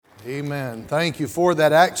Amen. Thank you for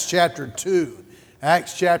that. Acts chapter 2.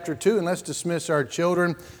 Acts chapter 2. And let's dismiss our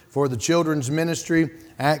children for the children's ministry.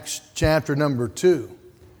 Acts chapter number 2.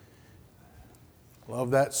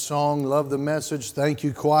 Love that song. Love the message. Thank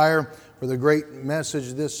you, choir, for the great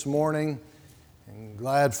message this morning. And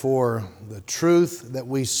glad for the truth that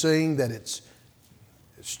we sing, that it's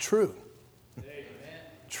true. Amen.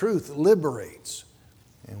 Truth liberates.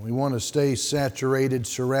 And we want to stay saturated,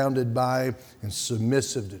 surrounded by, and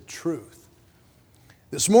submissive to truth.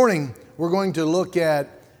 This morning, we're going to look at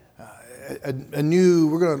we're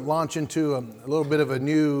going to launch into a little bit of a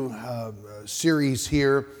new series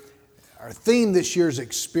here. Our theme this year is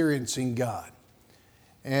experiencing God.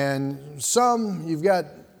 And you've got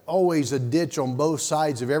always a ditch on both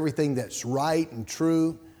sides of everything that's right and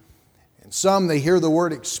true. And some, they hear the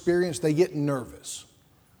word experience, they get nervous.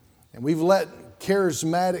 And we've let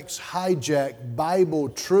charismatics hijack Bible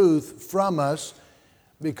truth from us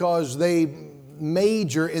because they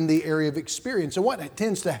major in the area of experience. And what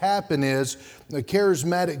tends to happen is a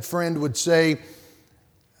charismatic friend would say,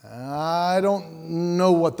 I don't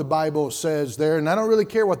know what the Bible says there, and I don't really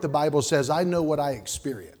care what the Bible says. I know what I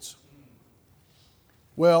experience.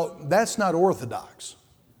 Well, that's not orthodox.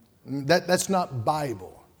 That's not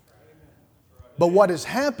Bible. But what has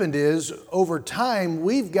happened is, over time,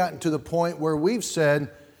 we've gotten to the point where we've said,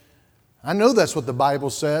 I know that's what the Bible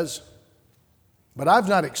says, but I've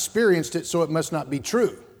not experienced it, so it must not be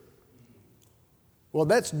true. Well,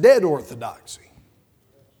 that's dead orthodoxy.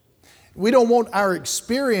 We don't want our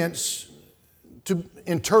experience to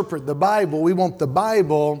interpret the Bible. We want the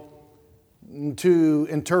Bible to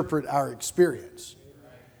interpret our experience.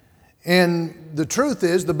 And the truth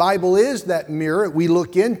is, the Bible is that mirror we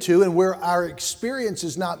look into, and where our experience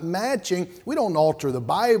is not matching, we don't alter the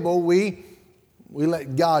Bible. We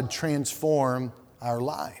let God transform our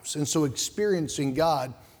lives. And so experiencing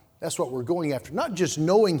God, that's what we're going after. Not just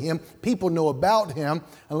knowing Him. People know about Him.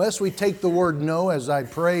 Unless we take the word know, as I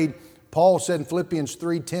prayed, Paul said in Philippians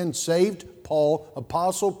 3:10, saved Paul,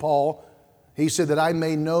 Apostle Paul, he said that I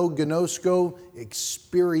may know, gnosko,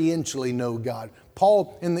 experientially know God.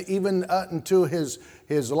 Paul, even until his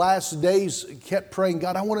last days, kept praying,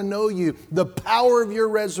 God, I want to know you, the power of your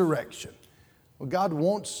resurrection. Well, God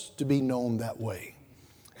wants to be known that way.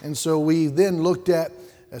 And so we then looked at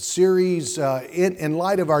a series in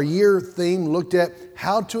light of our year theme, looked at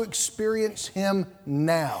how to experience Him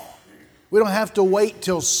now. We don't have to wait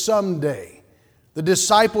till someday. The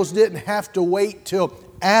disciples didn't have to wait till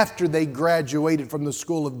after they graduated from the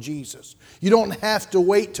school of Jesus. You don't have to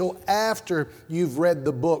wait till after you've read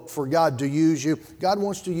the book for God to use you. God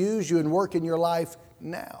wants to use you and work in your life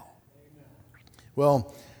now. Amen.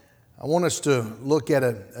 Well, I want us to look at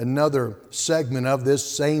another segment of this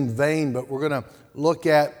same vein, but we're going to look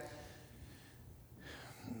at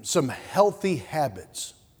some healthy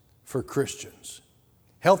habits for Christians,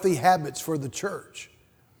 healthy habits for the church.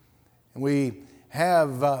 And we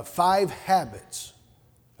have 5 habits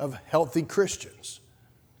of healthy Christians.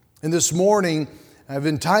 And this morning, I've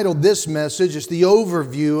entitled this message, it's the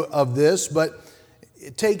overview of this, but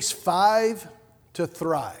it takes 5 to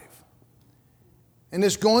thrive. And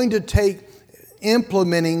it's going to take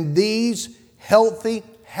implementing these healthy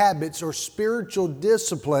habits or spiritual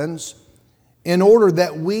disciplines in order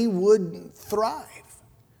that we would thrive.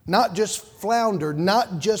 Not just flounder,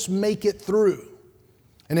 not just make it through.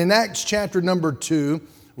 And in Acts chapter number 2,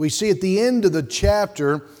 we see at the end of the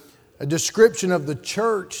chapter a description of the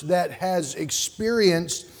church that has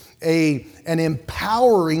experienced an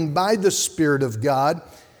empowering by the Spirit of God.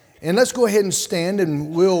 And let's go ahead and stand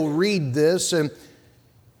and we'll read this and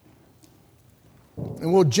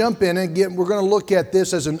we'll jump in. Again, we're going to look at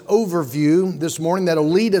this as an overview this morning that'll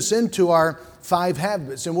lead us into our 5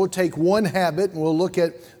 habits. And we'll take one habit and we'll look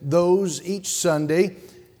at those each Sunday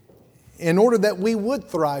in order that we would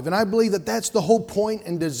thrive. And I believe that that's the whole point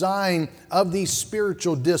and design of these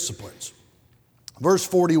spiritual disciplines. Verse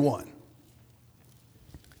 41.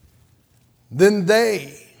 Then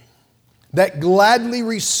they that gladly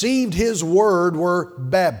received His word were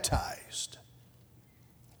baptized.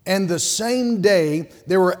 And the same day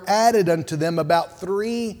there were added unto them about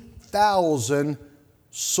 3,000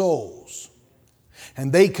 souls.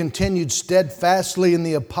 And they continued steadfastly in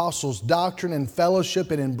the apostles' doctrine and fellowship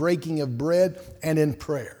and in breaking of bread and in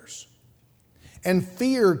prayers. And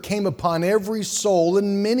fear came upon every soul,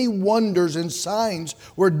 and many wonders and signs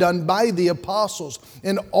were done by the apostles.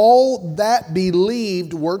 And all that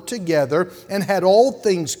believed were together and had all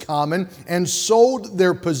things common, and sold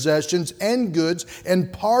their possessions and goods,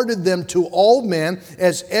 and parted them to all men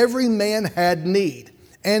as every man had need.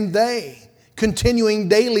 And they continuing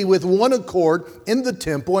daily with one accord in the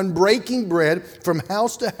temple and breaking bread from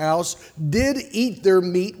house to house, did eat their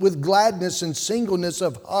meat with gladness and singleness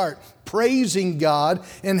of heart, praising God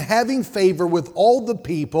and having favor with all the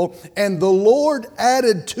people. And the Lord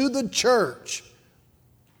added to the church.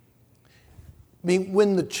 I mean,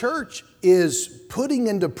 when the church is putting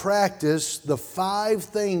into practice the 5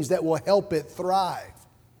 things that will help it thrive,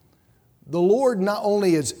 the Lord not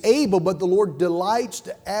only is able, but the Lord delights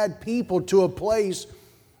to add people to a place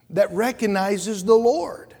that recognizes the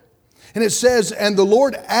Lord. And it says, and the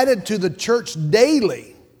Lord added to the church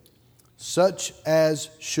daily such as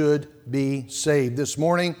should be saved. This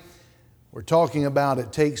morning, we're talking about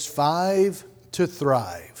it takes 5 to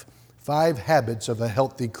thrive. 5 habits of a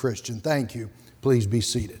healthy Christian. Thank you. Please be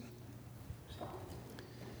seated.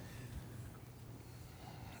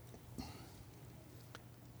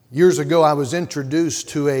 Years ago, I was introduced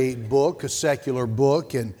to a book, a secular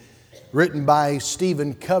book, and written by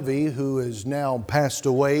Stephen Covey, who is now passed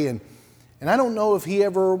away. And I don't know if he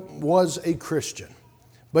ever was a Christian,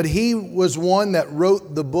 but he was one that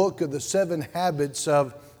wrote the book of the 7 habits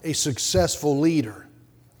of a successful leader.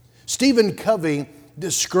 Stephen Covey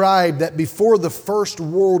described that before the First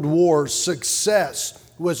World War, success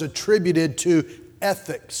was attributed to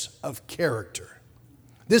ethics of character.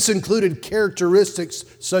 This included characteristics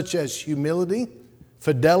such as humility,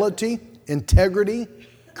 fidelity, integrity,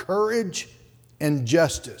 courage, and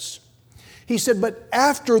justice. He said, but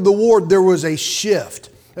after the war, there was a shift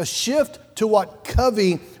to what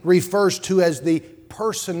Covey refers to as the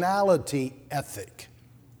personality ethic.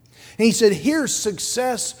 And he said, here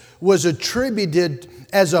success was attributed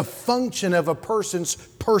as a function of a person's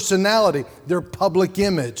personality, their public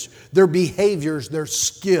image, their behaviors, their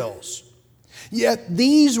skills. Yet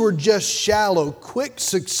these were just shallow, quick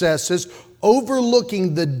successes,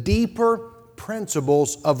 overlooking the deeper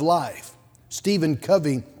principles of life. Stephen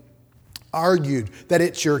Covey argued that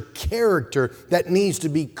it's your character that needs to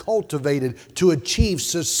be cultivated to achieve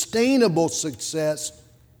sustainable success,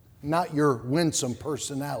 not your winsome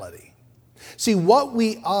personality. See, what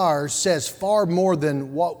we are says far more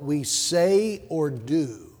than what we say or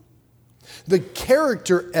do. The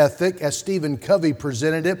character ethic, as Stephen Covey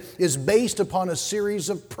presented it, is based upon a series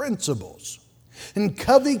of principles. And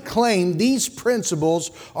Covey claimed these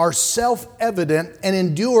principles are self-evident and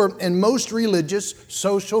endure in most religious,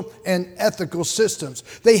 social, and ethical systems.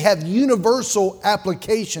 They have universal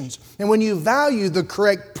applications. And when you value the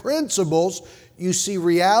correct principles, you see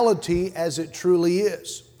reality as it truly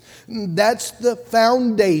is. That's the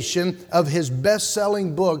foundation of his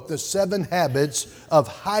best-selling book, The 7 Habits of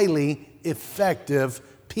Highly Effective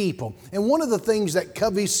People. And one of the things that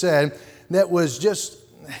Covey said that was just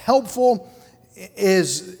helpful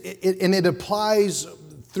is, and it applies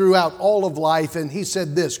throughout all of life, and he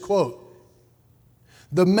said this, quote,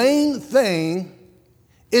 the main thing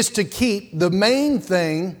is to keep the main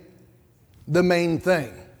thing the main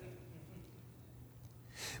thing.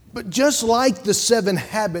 But just like the 7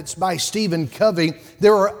 habits by Stephen Covey,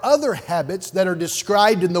 there are other habits that are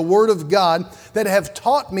described in the Word of God that have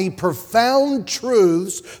taught me profound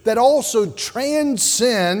truths that also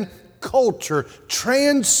transcend culture,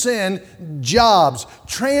 transcend jobs,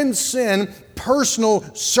 transcend personal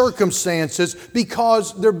circumstances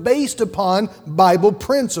because they're based upon Bible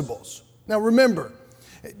principles. Now remember,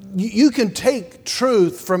 you can take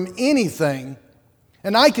truth from anything.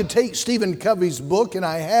 And I could take Stephen Covey's book, and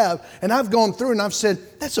I have, and I've gone through and I've said,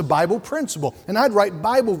 that's a Bible principle. And I'd write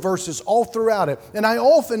Bible verses all throughout it. And I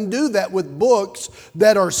often do that with books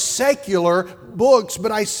that are secular books,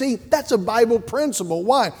 but I see that's a Bible principle.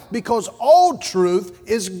 Why? Because all truth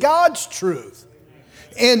is God's truth.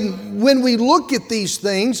 And when we look at these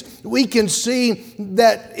things, we can see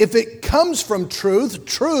that if it comes from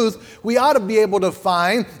truth, we ought to be able to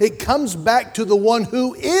find it comes back to the one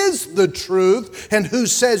who is the truth and who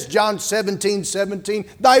says, John 17:17,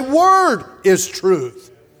 thy word is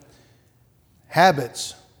truth.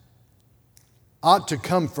 Habits ought to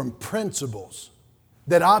come from principles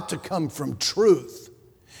that ought to come from truth.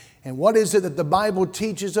 And what is it that the Bible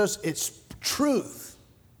teaches us? It's truth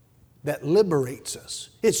that liberates us.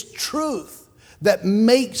 It's truth that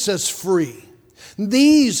makes us free.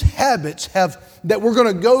 These habits that we're going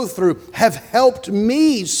to go through have helped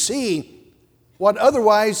me see what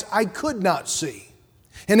otherwise I could not see.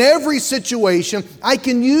 In every situation, I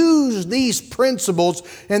can use these principles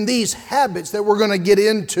and these habits that we're going to get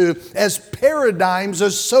into as paradigms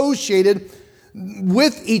associated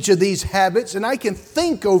with each of these habits, and I can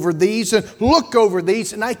think over these and look over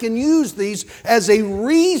these, and I can use these as a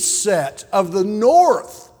reset of the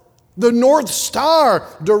North Star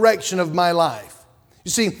direction of my life.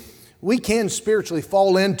 You see, we can spiritually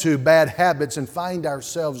fall into bad habits and find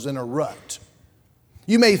ourselves in a rut.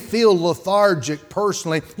 You may feel lethargic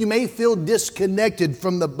personally. You may feel disconnected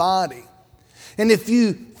from the body. And if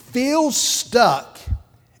you feel stuck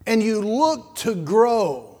and you look to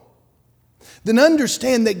grow, then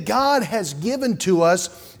understand that God has given to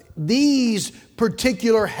us these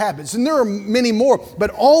particular habits. And there are many more, but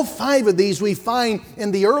all 5 of these we find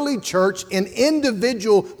in the early church in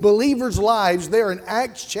individual believers' lives there in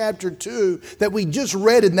Acts chapter 2 that we just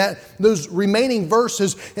read in those remaining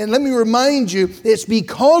verses. And let me remind you, it's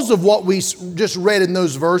because of what we just read in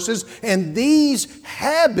those verses and these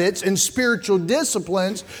habits and spiritual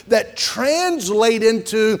disciplines that translate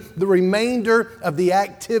into the remainder of the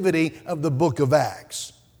activity of the book of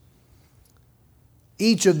Acts.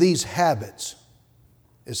 Each of these habits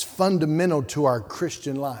is fundamental to our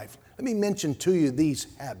Christian life. Let me mention to you these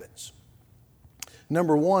habits.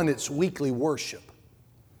 Number 1, it's weekly worship.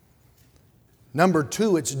 Number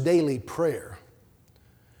 2, it's daily prayer.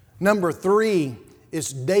 Number 3,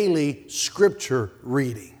 it's daily scripture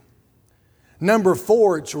reading. Number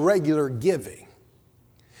 4, it's regular giving.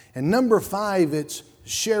 And number 5, it's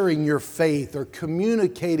sharing your faith or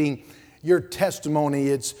communicating your testimony.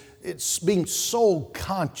 It's being soul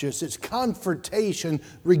conscious. It's confrontation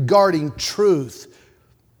regarding truth.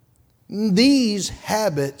 These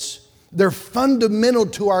habits, they're fundamental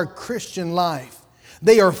to our Christian life.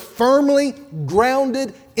 They are firmly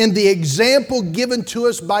grounded in the example given to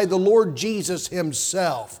us by the Lord Jesus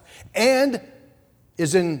Himself and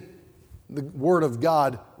is in the Word of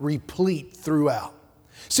God replete throughout.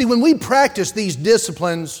 See, when we practice these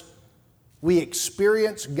disciplines, we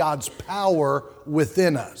experience God's power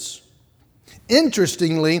within us.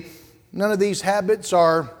 Interestingly, none of these habits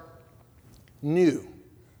are new.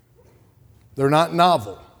 They're not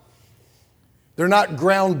novel. They're not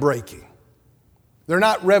groundbreaking. They're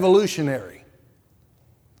not revolutionary.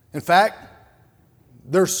 In fact,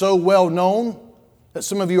 they're so well known that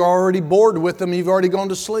some of you are already bored with them and you've already gone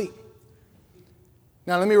to sleep.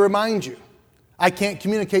 Now, let me remind you, I can't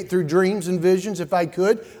communicate through dreams and visions. If I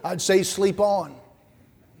could, I'd say sleep on.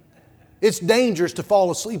 It's dangerous to fall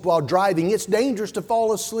asleep while driving. It's dangerous to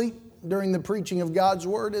fall asleep during the preaching of God's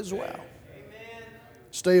Word as well. Amen.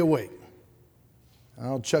 Stay awake.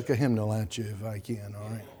 I'll chuck a hymnal at you if I can, all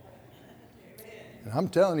right? And I'm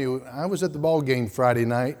telling you, I was at the ball game Friday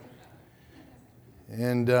night,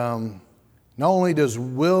 and not only does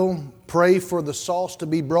Will pray for the sauce to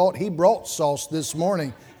be brought, he brought sauce this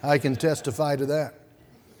morning. I can testify to that.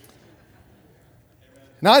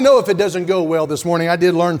 Now, I know if it doesn't go well this morning, I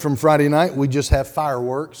did learn from Friday night, we just have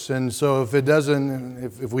fireworks. And so if it doesn't,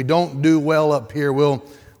 if we don't do well up here,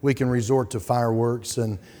 we can resort to fireworks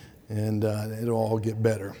and it'll all get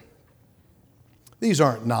better. These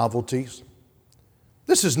aren't novelties.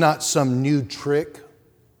 This is not some new trick.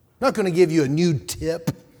 I'm not going to give you a new tip,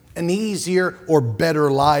 an easier or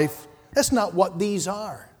better life. That's not what these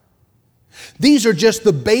are. These are just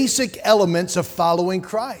the basic elements of following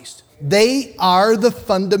Christ. They are the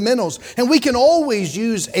fundamentals. And we can always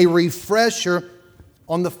use a refresher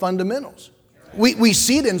on the fundamentals. We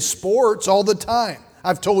see it in sports all the time.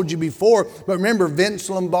 I've told you before, but remember Vince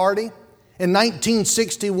Lombardi? In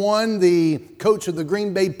 1961, the coach of the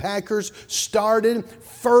Green Bay Packers started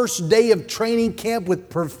first day of training camp with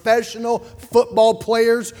professional football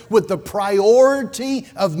players with the priority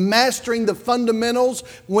of mastering the fundamentals.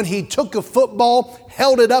 When he took a football,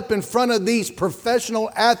 held it up in front of these professional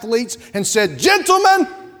athletes and said, "Gentlemen,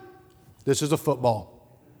 this is a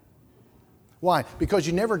football." Why? Because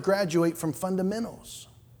you never graduate from fundamentals.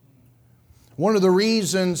 One of the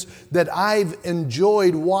reasons that I've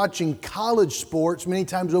enjoyed watching college sports many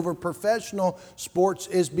times over professional sports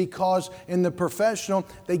is because in the professional,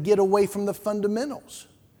 they get away from the fundamentals.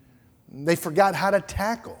 They forgot how to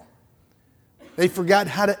tackle. They forgot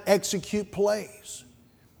how to execute plays.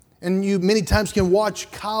 And you many times can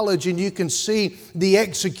watch college and you can see the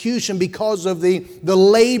execution because of the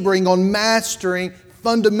laboring on mastering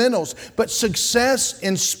fundamentals. But success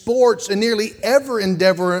in sports and nearly every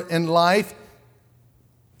endeavor in life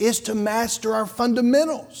is to master our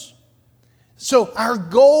fundamentals. So our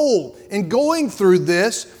goal in going through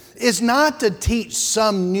this is not to teach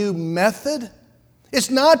some new method. It's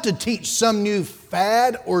not to teach some new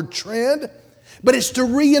fad or trend, but it's to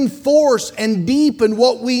reinforce and deepen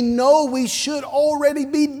what we know we should already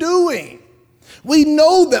be doing. We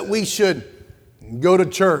know that we should go to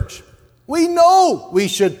church. We know we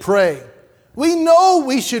should pray. We know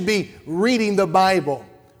we should be reading the Bible.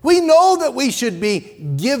 We know that we should be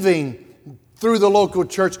giving through the local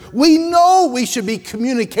church. We know we should be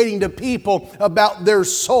communicating to people about their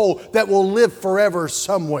soul that will live forever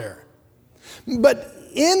somewhere. But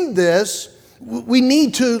in this, we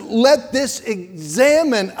need to let this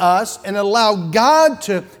examine us and allow God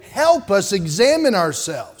to help us examine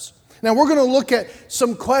ourselves. Now, we're going to look at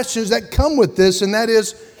some questions that come with this, and that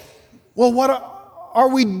is, well, what are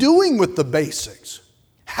we doing with the basics?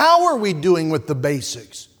 How are we doing with the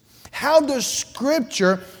basics? How does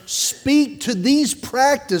Scripture speak to these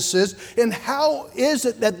practices, and how is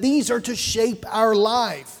it that these are to shape our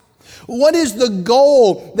life? What is the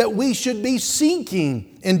goal that we should be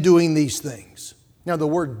seeking in doing these things? Now, the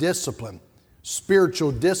word discipline,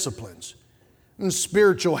 spiritual disciplines, and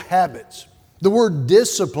spiritual habits. The word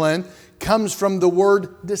discipline comes from the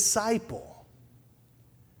word disciple.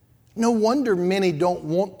 No wonder many don't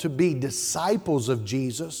want to be disciples of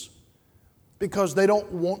Jesus, because they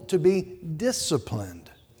don't want to be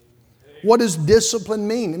disciplined. What does discipline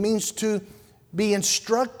mean? It means to be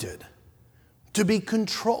instructed, to be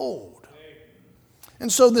controlled.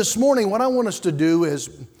 And so this morning, what I want us to do is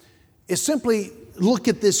simply look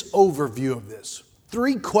at this overview of this.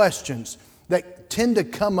 3 questions that tend to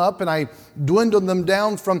come up, and I dwindle them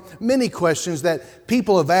down from many questions that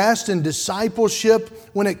people have asked in discipleship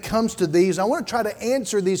when it comes to these. I want to try to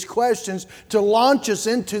answer these questions to launch us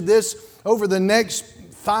into this over the next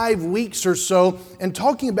 5 weeks or so and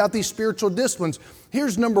talking about these spiritual disciplines.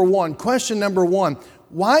 Here's number 1. Question number 1.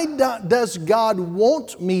 Why does God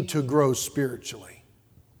want me to grow spiritually?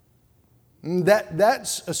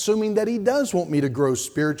 That's assuming that He does want me to grow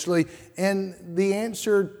spiritually. And the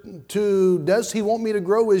answer to does He want me to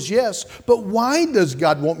grow is yes. But why does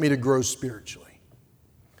God want me to grow spiritually?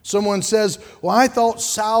 Someone says, well, I thought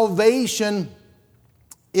salvation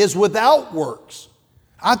is without works.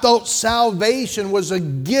 I thought salvation was a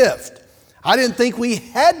gift. I didn't think we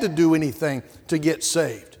had to do anything to get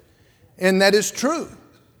saved. And that is true.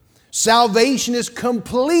 Salvation is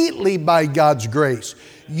completely by God's grace.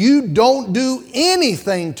 You don't do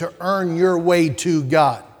anything to earn your way to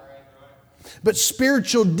God. But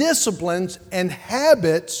spiritual disciplines and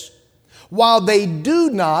habits, while they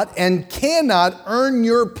do not and cannot earn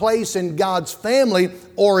your place in God's family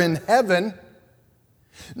or in heaven,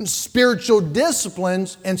 spiritual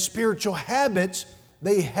disciplines and spiritual habits,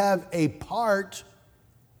 they have a part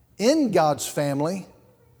in God's family.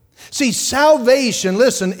 See, salvation,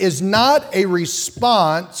 listen, is not a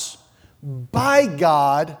response by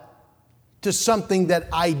God to something that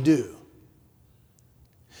I do.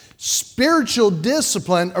 Salvation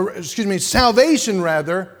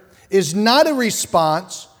is not a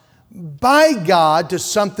response by God to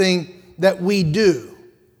something that we do.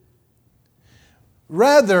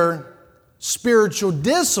 Rather, spiritual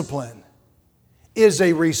discipline is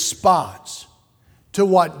a response to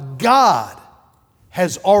what God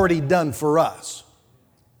has already done for us.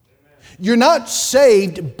 You're not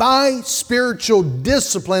saved by spiritual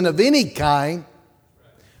discipline of any kind,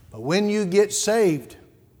 but when you get saved,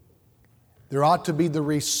 there ought to be the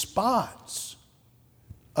response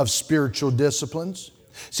of spiritual disciplines.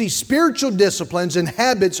 See, spiritual disciplines and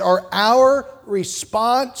habits are our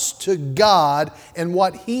response to God and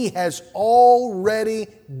what He has already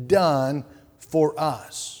done for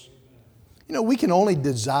us. You know, we can only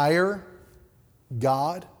desire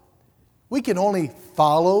God. We can only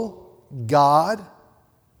follow God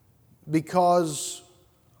because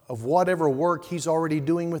of whatever work He's already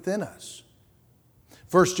doing within us.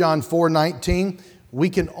 1 John 4:19, we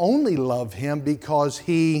can only love Him because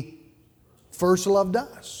He first loved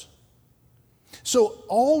us. So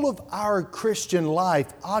all of our Christian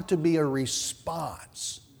life ought to be a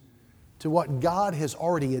response to what God has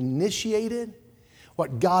already initiated,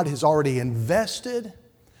 what God has already invested,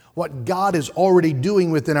 what God is already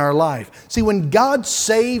doing within our life. See, when God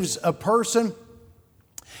saves a person,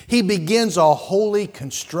 He begins a holy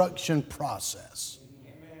construction process.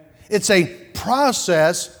 Amen. It's a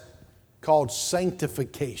process called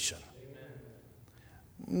sanctification.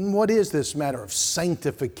 Amen. What is this matter of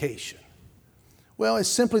sanctification? Well, it's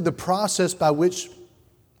simply the process by which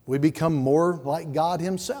we become more like God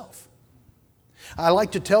Himself. I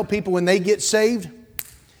like to tell people when they get saved,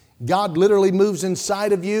 God literally moves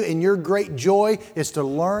inside of you, and your great joy is to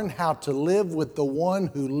learn how to live with the one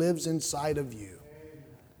who lives inside of you.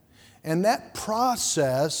 And that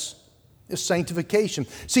process is sanctification.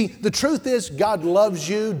 See, the truth is God loves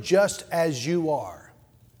you just as you are.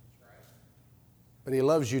 But He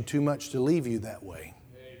loves you too much to leave you that way.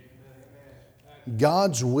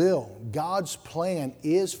 God's will, God's plan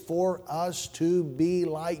is for us to be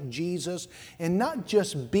like Jesus, and not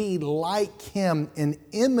just be like Him in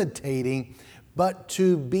imitating, but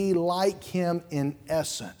to be like Him in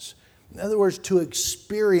essence. In other words, to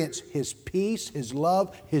experience His peace, His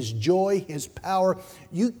love, His joy, His power.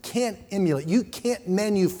 You can't emulate. You can't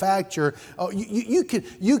manufacture. You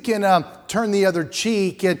can turn the other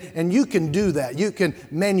cheek, and you can do that. You can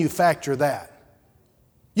manufacture that.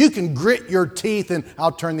 You can grit your teeth and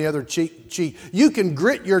I'll turn the other cheek. You can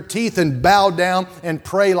grit your teeth and bow down and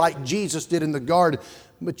pray like Jesus did in the garden.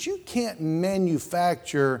 But you can't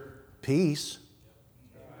manufacture peace,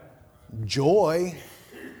 joy.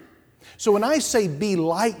 So when I say be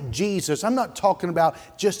like Jesus, I'm not talking about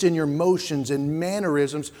just in your motions and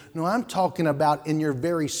mannerisms. No, I'm talking about in your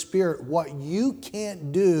very spirit. What you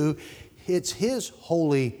can't do, it's His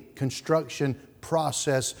holy construction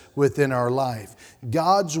process within our life.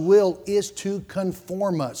 God's will is to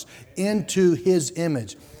conform us into His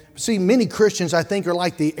image. See, many Christians, I think, are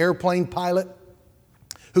like the airplane pilot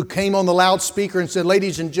who came on the loudspeaker and said,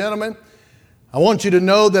 "Ladies and gentlemen, I want you to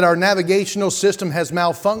know that our navigational system has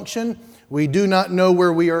malfunctioned. We do not know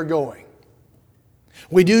where we are going.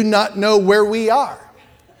 We do not know where we are.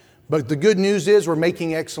 But the good news is we're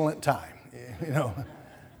making excellent time." You know.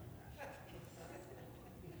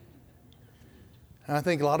 I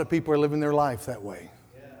think a lot of people are living their life that way.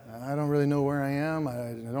 I don't really know where I am.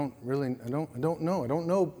 I don't know. I don't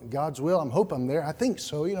know God's will. I hope I'm there. I think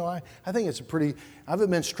so. You know, I think it's I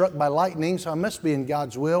haven't been struck by lightning, so I must be in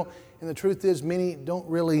God's will. And the truth is, many don't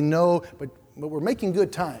really know, but we're making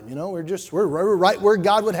good time. You know, we're right where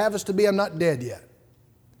God would have us to be. I'm not dead yet.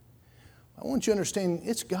 I want you to understand,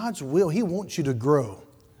 it's God's will. He wants you to grow.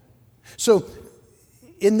 So,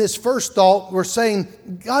 in this first thought, we're saying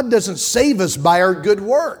God doesn't save us by our good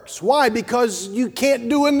works. Why? Because you can't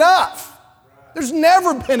do enough. There's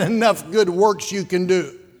never been enough good works you can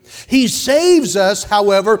do. He saves us,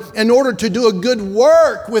 however, in order to do a good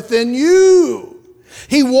work within you.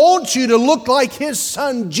 He wants you to look like His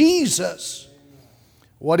Son, Jesus.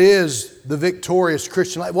 What is the victorious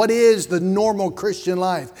Christian life? What is the normal Christian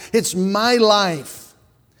life? It's my life,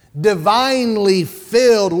 divinely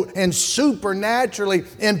filled and supernaturally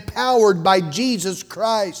empowered by Jesus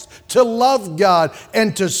Christ to love God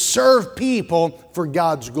and to serve people for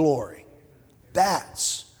God's glory.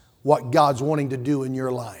 That's what God's wanting to do in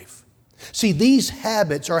your life. See, these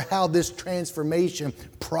habits are how this transformation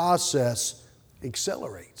process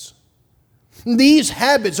accelerates. These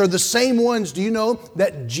habits are the same ones, do you know,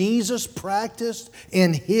 that Jesus practiced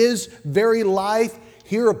in His very life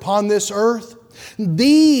here upon this earth?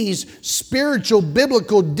 These spiritual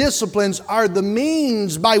biblical disciplines are the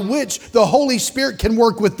means by which the Holy Spirit can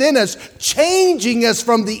work within us, changing us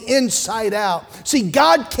from the inside out. See,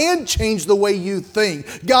 God can change the way you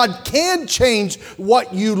think. God can change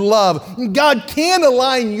what you love. God can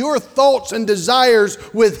align your thoughts and desires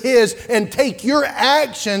with His and take your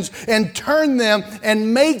actions and turn them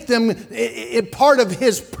and make them a part of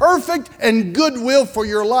His perfect and good will for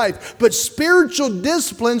your life. But spiritual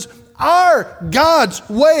disciplines are God's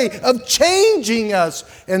way of changing us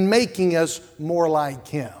and making us more like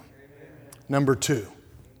Him. Number 2.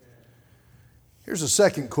 Here's a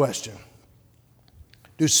second question.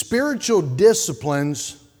 Do spiritual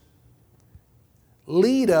disciplines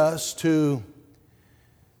lead us to,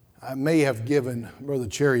 I may have given Brother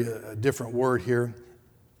Cherry a different word here,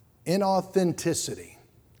 inauthenticity?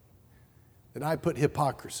 Did I put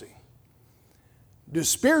hypocrisy? Do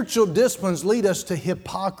spiritual disciplines lead us to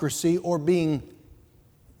hypocrisy or being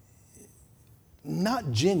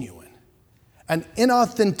not genuine? An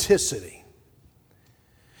inauthenticity.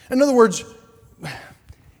 In other words,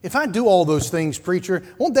 if I do all those things, preacher,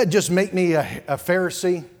 won't that just make me a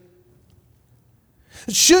Pharisee?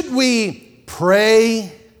 Should we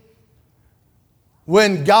pray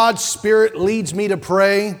when God's Spirit leads me to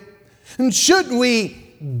pray? And shouldn't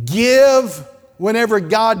we give whenever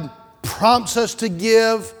God prompts us to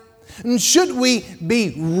give? And should we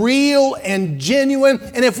be real and genuine?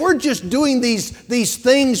 And if we're just doing these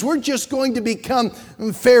things, we're just going to become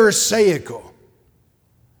Pharisaical.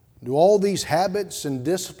 Do all these habits and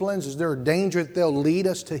disciplines, is there a danger that they'll lead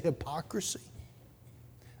us to hypocrisy?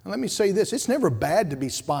 And let me say this, it's never bad to be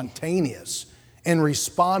spontaneous and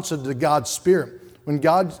responsive to God's Spirit. When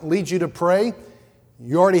God leads you to pray,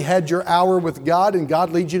 you already had your hour with God and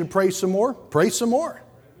God leads you to pray some more, pray some more.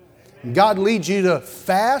 God leads you to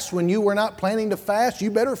fast when you were not planning to fast, you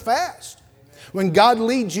better fast. When God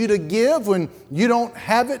leads you to give, when you don't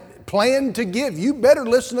have it planned to give, you better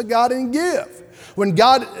listen to God and give. When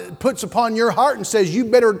God puts upon your heart and says you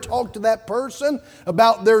better talk to that person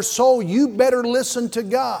about their soul, you better listen to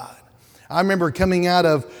God. I remember coming out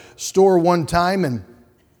of store one time and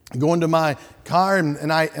going to my car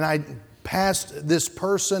and I past this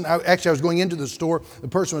person. I was going into the store. The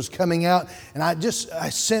person was coming out, and I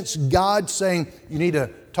sensed God saying, you need to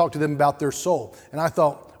talk to them about their soul. And I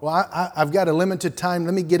thought, well, I've got a limited time.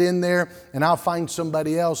 Let me get in there, and I'll find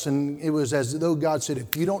somebody else. And it was as though God said,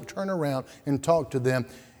 if you don't turn around and talk to them,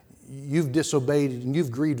 you've disobeyed and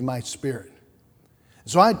you've grieved my spirit.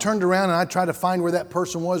 So I turned around and I tried to find where that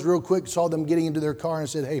person was real quick, saw them getting into their car and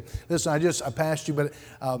said, hey, listen, I passed you, but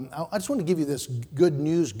I just want to give you this good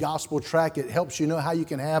news gospel tract. It helps you know how you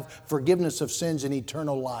can have forgiveness of sins and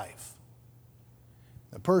eternal life.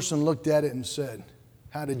 The person looked at it and said,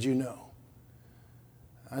 how did you know?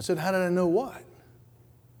 I said, how did I know what?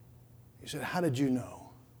 He said, how did you know?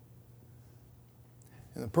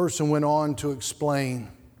 And the person went on to explain,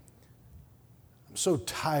 I'm so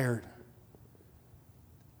tired.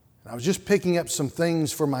 I was just picking up some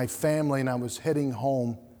things for my family, and I was heading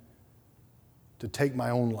home to take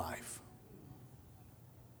my own life.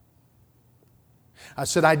 I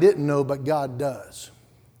said, I didn't know, but God does.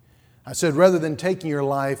 I said, rather than taking your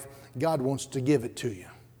life, God wants to give it to you.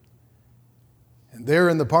 And there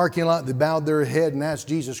in the parking lot, they bowed their head and asked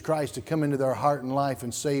Jesus Christ to come into their heart and life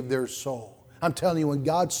and save their soul. I'm telling you, when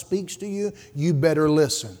God speaks to you, you better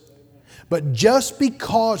listen. But just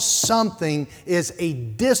because something is a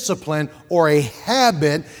discipline or a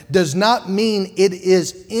habit does not mean it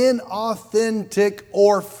is inauthentic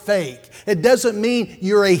or fake. It doesn't mean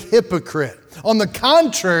you're a hypocrite. On the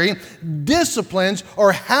contrary, disciplines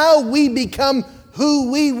are how we become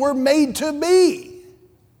who we were made to be.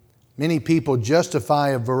 Many people justify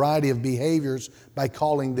a variety of behaviors by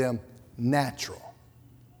calling them natural.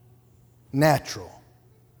 Natural.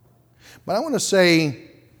 But I want to say,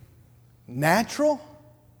 natural?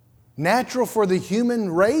 Natural for the human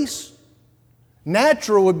race?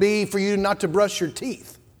 Natural would be for you not to brush your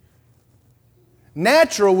teeth.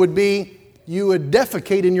 Natural would be you would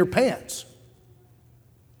defecate in your pants.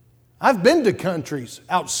 I've been to countries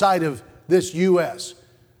outside of this U.S.,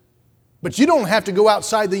 but you don't have to go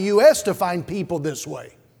outside the U.S. to find people this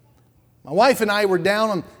way. My wife and I were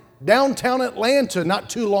down on downtown Atlanta not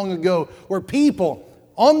too long ago where people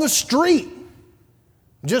on the street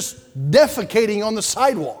just defecating on the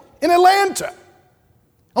sidewalk in Atlanta.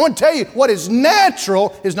 I want to tell you, what is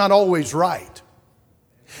natural is not always right.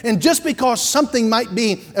 And just because something might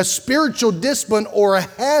be a spiritual discipline or a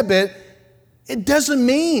habit, it doesn't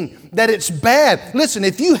mean that it's bad. Listen,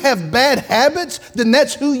 if you have bad habits, then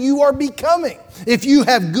that's who you are becoming. If you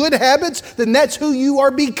have good habits, then that's who you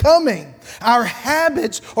are becoming. Our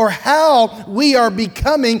habits are how we are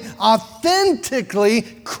becoming authentically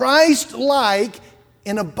Christ-like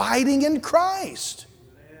in abiding in Christ.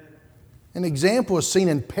 An example is seen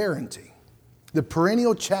in parenting. The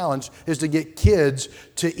perennial challenge is to get kids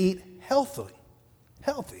to eat healthy.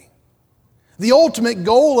 The ultimate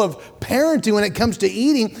goal of parenting when it comes to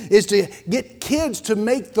eating is to get kids to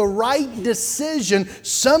make the right decision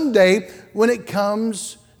someday when it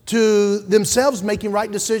comes to themselves making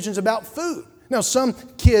right decisions about food. Now, some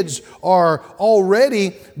kids are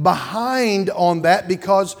already behind on that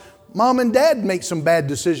because mom and dad make some bad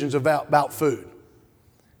decisions about food.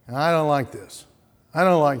 And I don't like this. I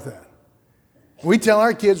don't like that. We tell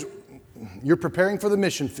our kids, you're preparing for the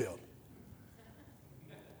mission field.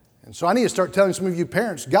 And so I need to start telling some of you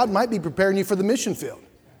parents, God might be preparing you for the mission field.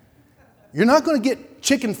 You're not going to get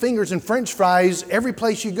chicken fingers and French fries every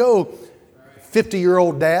place you go,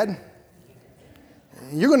 50-year-old dad.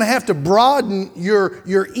 You're going to have to broaden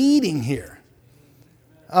your eating here.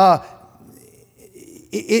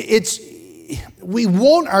 We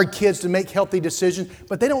want our kids to make healthy decisions,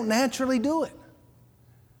 but they don't naturally do it.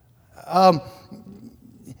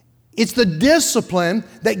 It's the discipline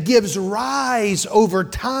that gives rise over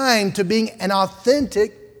time to being an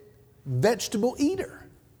authentic vegetable eater.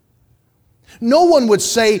 No one would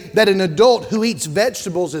say that an adult who eats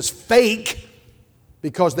vegetables is fake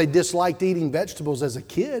because they disliked eating vegetables as a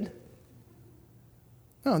kid.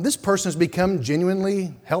 No, this person has become a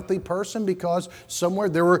genuinely healthy person because somewhere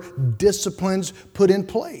there were disciplines put in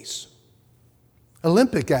place.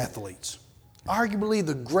 Olympic athletes, arguably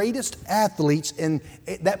the greatest athletes in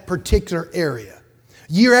that particular area.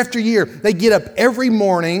 Year after year, they get up every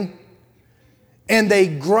morning and they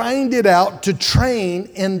grind it out to train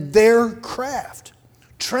in their craft.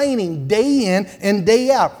 Training day in and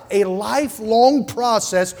day out. A lifelong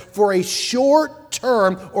process for a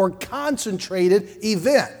short-term or concentrated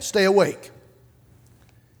event. Stay awake.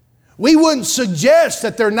 We wouldn't suggest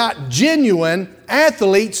that they're not genuine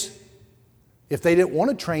athletes if they didn't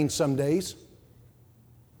want to train some days.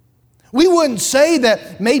 We wouldn't say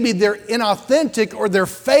that maybe they're inauthentic or they're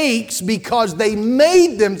fakes because they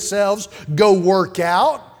made themselves go work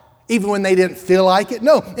out even when they didn't feel like it.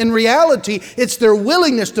 No, in reality, it's their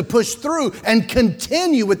willingness to push through and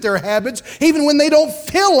continue with their habits, even when they don't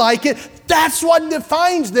feel like it. That's what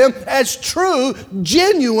defines them as true,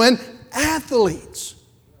 genuine athletes.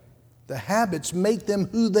 The habits make them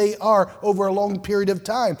who they are over a long period of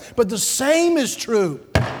time. But the same is true.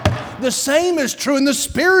 The same is true in the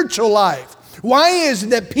spiritual life. Why is it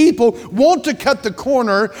that people want to cut the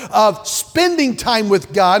corner of spending time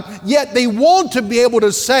with God, yet they want to be able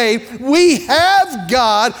to say, we have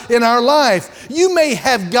God in our life? You may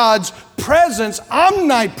have God's presence,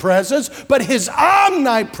 omnipresence, but His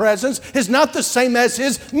omnipresence is not the same as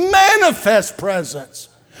His manifest presence.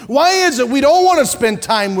 Why is it we don't want to spend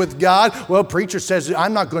time with God? Well, preacher says,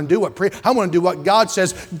 I'm not going to do what I want to do what God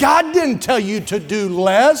says. God didn't tell you to do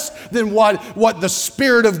less than what the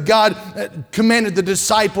Spirit of God commanded the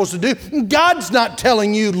disciples to do. God's not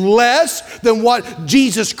telling you less than what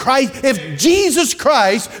Jesus Christ. If Jesus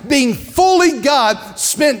Christ, being fully God,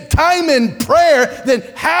 spent time in prayer, then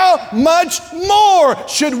how much more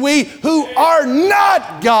should we who are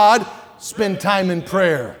not God spend time in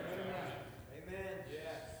prayer?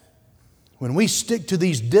 When we stick to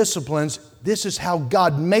these disciplines, this is how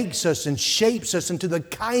God makes us and shapes us into the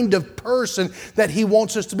kind of person that He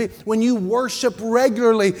wants us to be. When you worship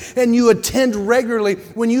regularly and you attend regularly,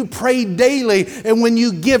 when you pray daily and when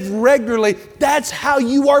you give regularly, that's how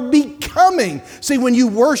you are becoming. See, when you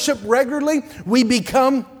worship regularly, we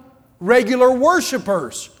become regular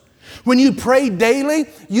worshipers. When you pray daily,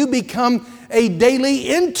 you become a daily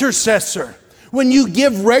intercessor. When you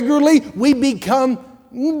give regularly, we become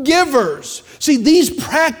givers. See, these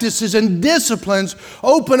practices and disciplines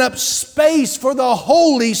open up space for the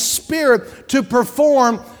Holy Spirit to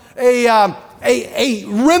perform a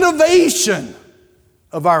renovation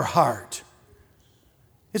of our heart.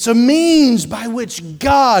 It's a means by which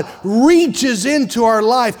God reaches into our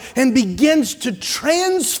life and begins to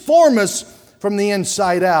transform us from the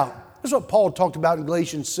inside out. That's what Paul talked about in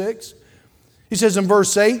Galatians 6. He says in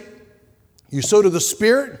verse 8, you sow to the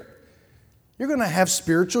Spirit, you're going to have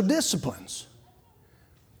spiritual disciplines.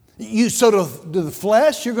 You sow to the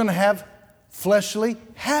flesh, you're going to have fleshly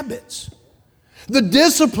habits. The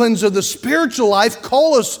disciplines of the spiritual life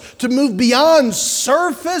call us to move beyond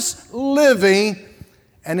surface living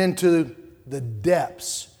and into the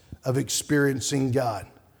depths of experiencing God.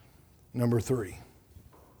 Number 3.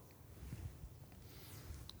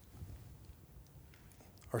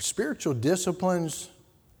 Are spiritual disciplines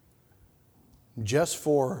just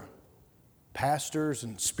for pastors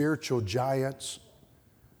and spiritual giants?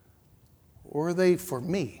 Or are they for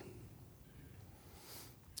me?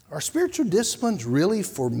 Are spiritual disciplines really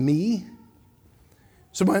for me?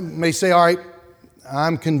 Somebody may say, all right,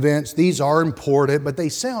 I'm convinced these are important, but they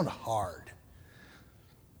sound hard.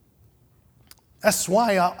 That's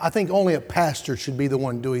why I think only a pastor should be the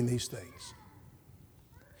one doing these things.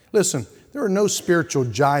 Listen, there are no spiritual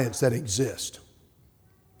giants that exist.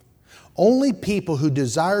 Only people who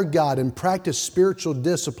desire God and practice spiritual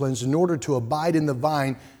disciplines in order to abide in the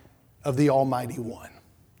vine of the Almighty One.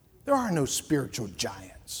 There are no spiritual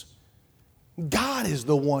giants. God is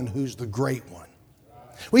the one who's the great one.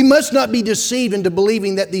 We must not be deceived into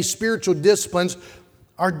believing that these spiritual disciplines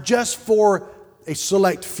are just for a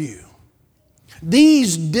select few.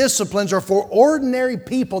 These disciplines are for ordinary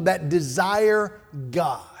people that desire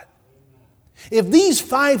God. If these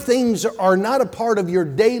 5 things are not a part of your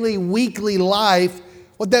daily, weekly life,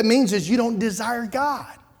 what that means is you don't desire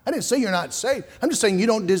God. I didn't say you're not saved. I'm just saying you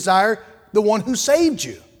don't desire the one who saved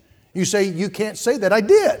you. You say, you can't say that. I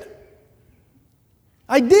did.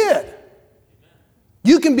 I did.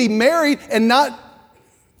 You can be married and not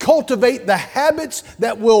cultivate the habits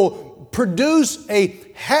that will produce a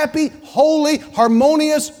happy, holy,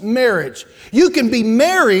 harmonious marriage. You can be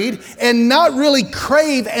married and not really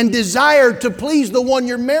crave and desire to please the one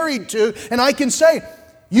you're married to. And I can say,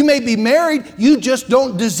 you may be married, you just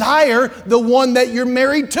don't desire the one that you're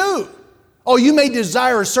married to. Oh, you may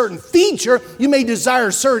desire a certain feature, you may desire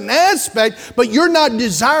a certain aspect, but you're not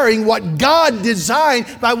desiring what God designed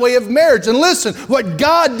by way of marriage. And listen, what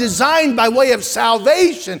God designed by way of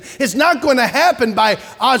salvation is not going to happen by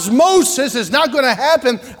osmosis. It's not going to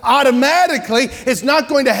happen automatically. It's not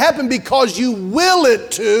going to happen because you will it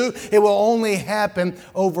to. It will only happen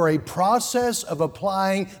over a process of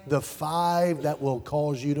applying the 5 that will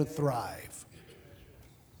cause you to thrive.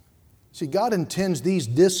 See, God intends these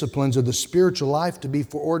disciplines of the spiritual life to be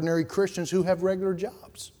for ordinary Christians who have regular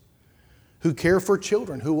jobs, who care for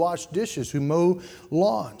children, who wash dishes, who mow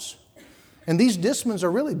lawns. And these disciplines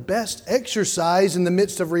are really best exercised in the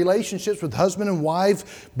midst of relationships with husband and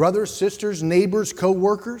wife, brothers, sisters, neighbors,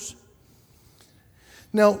 co-workers.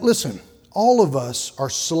 Now, listen, all of us are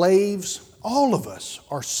slaves. All of us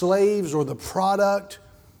are slaves or the product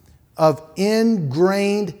of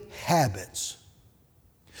ingrained habits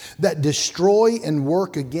that destroy and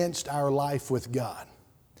work against our life with God.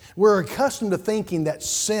 We're accustomed to thinking that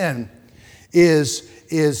sin is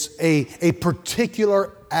a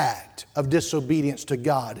particular act of disobedience to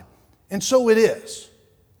God. And so it is.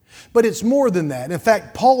 But it's more than that. In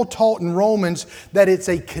fact, Paul taught in Romans that it's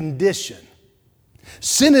a condition.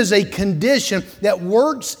 Sin is a condition that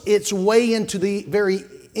works its way into the very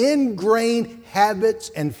ingrained habits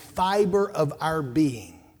and fiber of our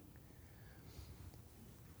being,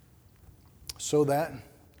 so that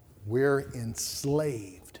we're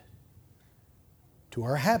enslaved to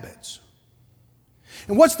our habits.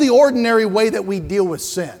 And what's the ordinary way that we deal with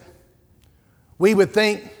sin? We would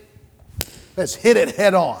think, let's hit it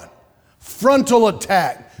head on. Frontal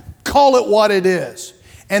attack. Call it what it is.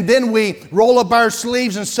 And then we roll up our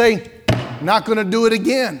sleeves and say, not going to do it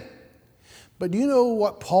again. But do you know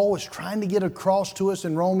what Paul was trying to get across to us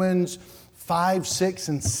in Romans 5, 6,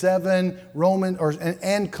 and 7,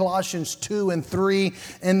 and Colossians 2 and 3?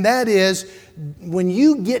 And that is, when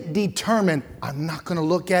you get determined, I'm not going to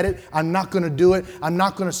look at it, I'm not going to do it, I'm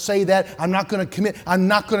not going to say that, I'm not going to commit, I'm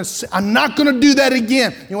not going to do that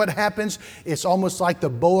again. You know what happens? It's almost like the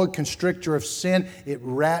boa constrictor of sin. It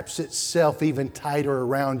wraps itself even tighter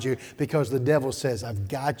around you because the devil says, I've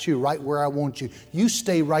got you right where I want you. You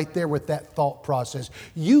stay right there with that thought process.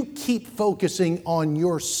 You keep focusing on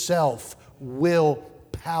yourself. Will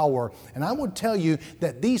power. And I will tell you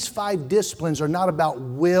that these 5 disciplines are not about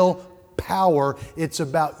will power. It's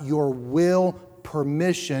about your will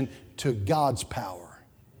permission to God's power.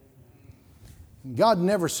 God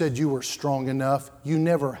never said you were strong enough. You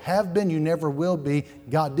never have been. You never will be.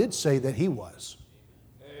 God did say that He was.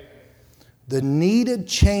 The needed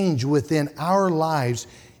change within our lives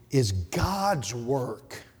is God's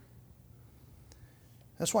work.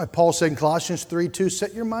 That's why Paul said in Colossians 3:2,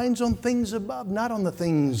 set your minds on things above, not on the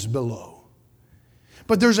things below.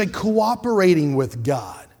 But there's a cooperating with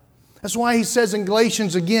God. That's why he says in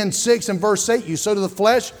Galatians again 6 and verse 8, you sow to the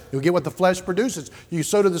flesh, you'll get what the flesh produces. You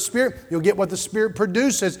sow to the Spirit, you'll get what the Spirit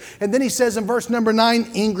produces. And then he says in verse number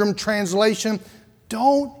 9, Ingram translation,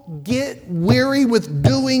 don't get weary with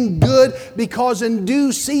doing good, because in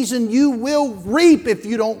due season you will reap if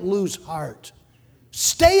you don't lose heart.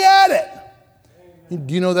 Stay at it.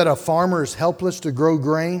 Do you know that a farmer is helpless to grow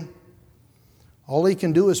grain? All he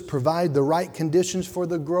can do is provide the right conditions for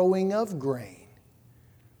the growing of grain.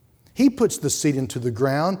 He puts the seed into the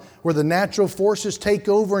ground where the natural forces take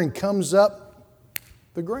over and comes up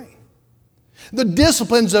the grain. The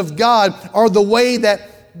disciplines of God are the way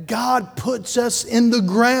that God puts us in the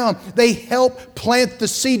ground. They help plant the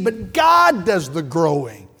seed, but God does the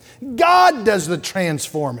growing. God does the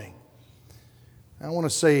transforming. I want to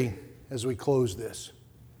say, as we close this,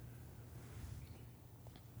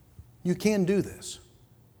 you can do this.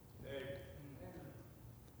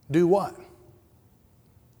 Do what?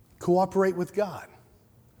 Cooperate with God.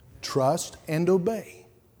 Trust and obey.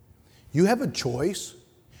 You have a choice.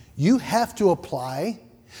 You have to apply.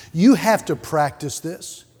 You have to practice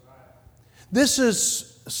this. This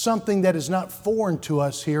is something that is not foreign to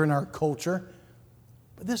us here in our culture,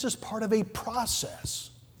 but this is part of a process.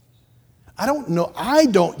 I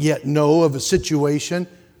don't yet know of a situation,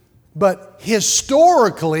 but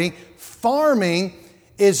historically, farming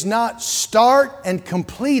is not start and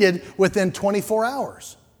completed within 24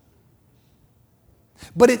 hours.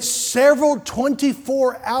 But it's several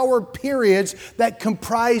 24-hour periods that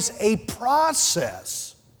comprise a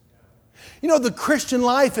process. You know, the Christian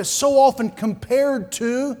life is so often compared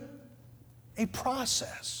to a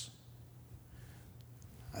process.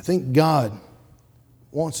 I think God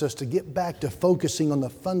wants us to get back to focusing on the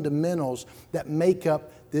fundamentals that make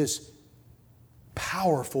up this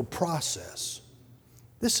powerful process.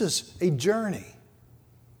 This is a journey.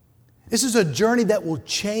 This is a journey that will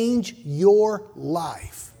change your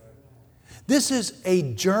life. This is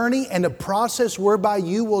a journey and a process whereby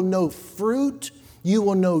you will know fruit, you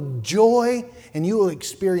will know joy, and you will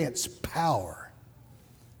experience power.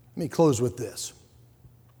 Let me close with this.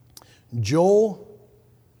 Joel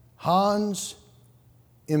Hans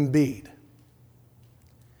Embiid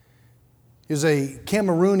is a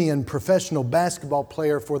Cameroonian professional basketball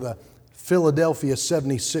player for the Philadelphia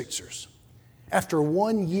 76ers. After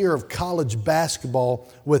 1 year of college basketball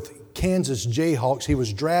with Kansas Jayhawks, he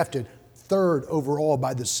was drafted 3rd overall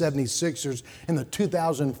by the 76ers in the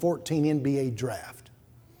 2014 NBA draft.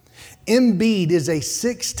 Embiid is a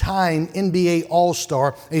 6-time NBA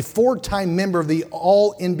All-Star, a 4-time member of the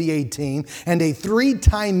All-NBA team, and a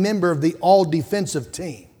 3-time member of the All-Defensive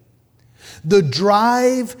team. The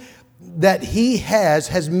drive that he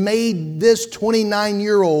has made this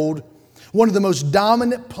 29-year-old one of the most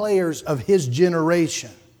dominant players of his generation.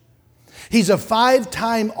 He's a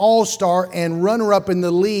 5-time All-Star and runner-up in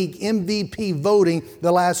the league MVP voting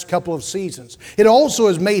the last couple of seasons. It also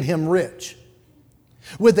has made him rich.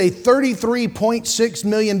 With a $33.6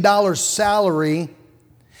 million salary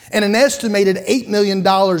and an estimated $8 million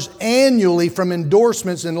annually from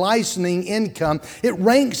endorsements and licensing income, it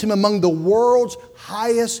ranks him among the world's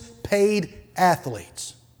highest paid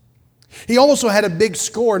athletes. He also had a big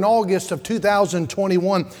score in August of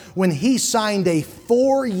 2021 when he signed a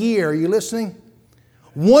 4-year, you listening?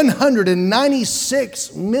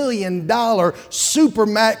 $196 million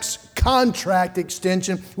Supermax contract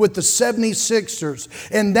extension with the 76ers.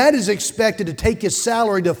 And that is expected to take his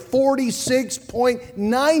salary to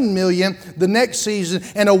 $46.9 million the next season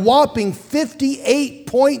and a whopping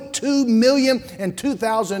 $58.2 million in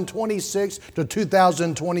 2026 to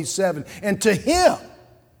 2027. And to him,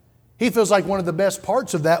 he feels like one of the best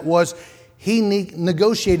parts of that was he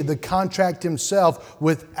negotiated the contract himself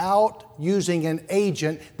without using an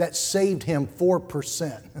agent that saved him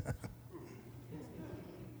 4%.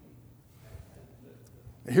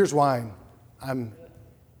 Here's why I'm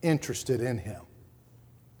interested in him.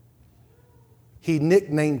 He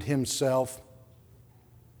nicknamed himself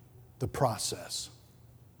The Process.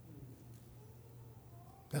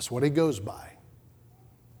 That's what he goes by,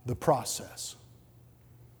 The Process.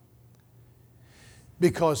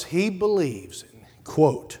 Because he believes,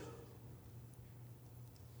 quote,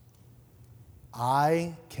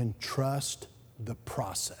 I can trust the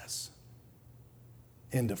process,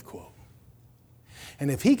 end of quote. And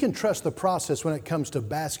if he can trust the process when it comes to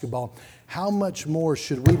basketball, how much more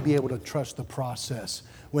should we be able to trust the process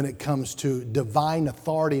when it comes to divine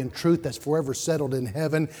authority and truth that's forever settled in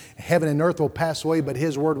heaven? Heaven and earth will pass away, but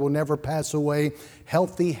His word will never pass away.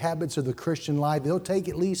 Healthy habits of the Christian life, they'll take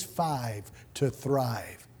at least 5 to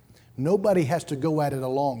thrive. Nobody has to go at it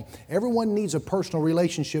alone. Everyone needs a personal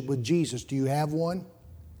relationship with Jesus. Do you have one?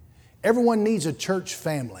 Everyone needs a church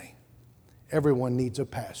family. Everyone needs a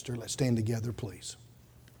pastor. Let's stand together, please.